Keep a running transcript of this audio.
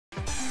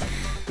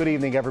Good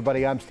evening,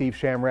 everybody. I'm Steve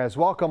Shamraz.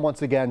 Welcome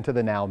once again to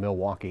the Now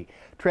Milwaukee.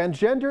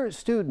 Transgender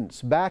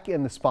students back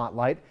in the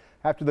spotlight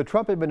after the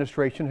Trump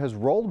administration has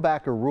rolled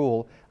back a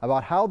rule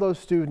about how those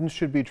students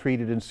should be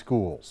treated in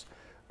schools.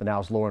 The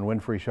Now's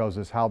Winfrey shows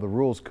us how the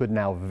rules could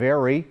now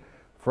vary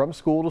from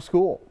school to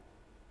school.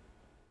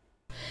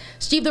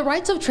 Steve, the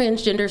rights of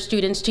transgender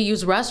students to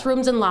use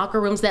restrooms and locker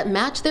rooms that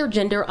match their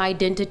gender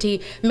identity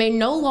may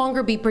no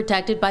longer be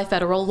protected by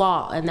federal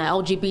law. And the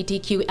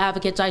LGBTQ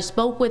advocates I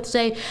spoke with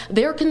say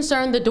they're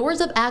concerned the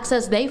doors of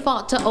access they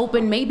fought to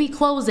open may be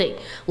closing,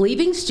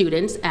 leaving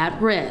students at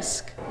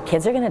risk.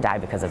 Kids are going to die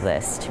because of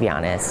this, to be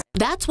honest.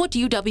 That's what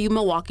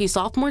UW-Milwaukee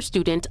sophomore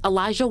student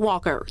Elijah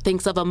Walker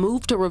thinks of a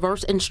move to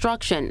reverse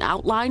instruction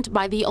outlined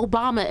by the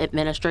Obama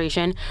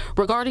administration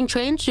regarding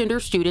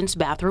transgender students'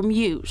 bathroom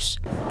use.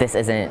 This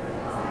isn't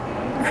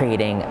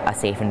creating a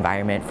safe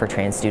environment for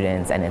trans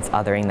students, and it's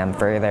othering them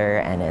further,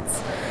 and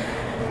it's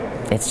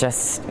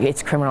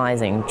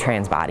criminalizing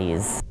trans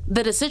bodies.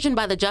 The decision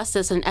by the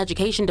Justice and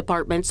Education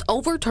Departments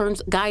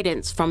overturns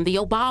guidance from the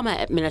Obama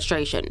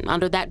administration.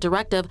 Under that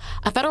directive,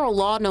 a federal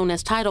law known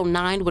as Title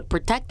IX would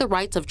protect the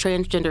rights of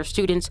transgender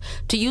students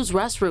to use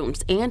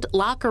restrooms and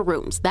locker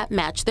rooms that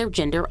match their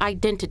gender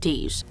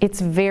identities.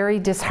 It's very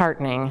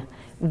disheartening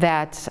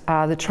that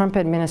the Trump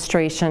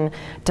administration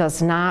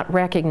does not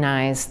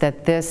recognize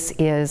that this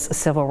is a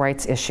civil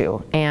rights issue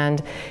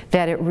and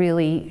that it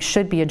really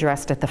should be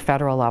addressed at the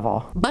federal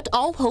level. But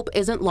all hope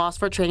isn't lost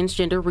for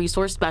transgender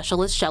resource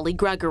specialist Shelley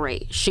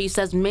Gregory. She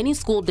says many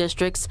school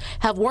districts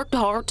have worked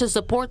hard to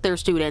support their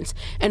students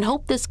and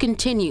hope this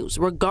continues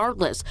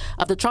regardless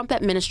of the Trump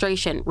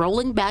administration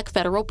rolling back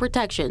federal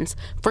protections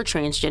for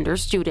transgender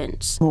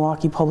students.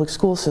 Milwaukee Public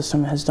School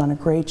System has done a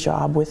great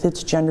job with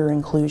its gender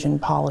inclusion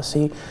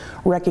policy,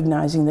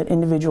 recognizing that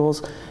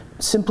individuals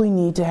simply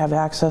need to have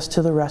access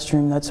to the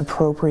restroom that's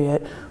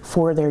appropriate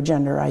for their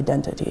gender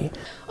identity.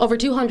 Over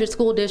 200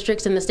 school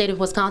districts in the state of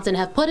Wisconsin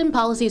have put in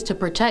policies to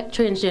protect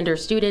transgender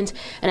students,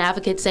 and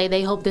advocates say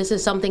they hope this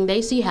is something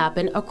they see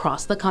happen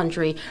across the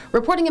country.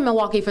 Reporting in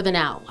Milwaukee for The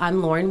Now, I'm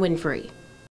Winfrey.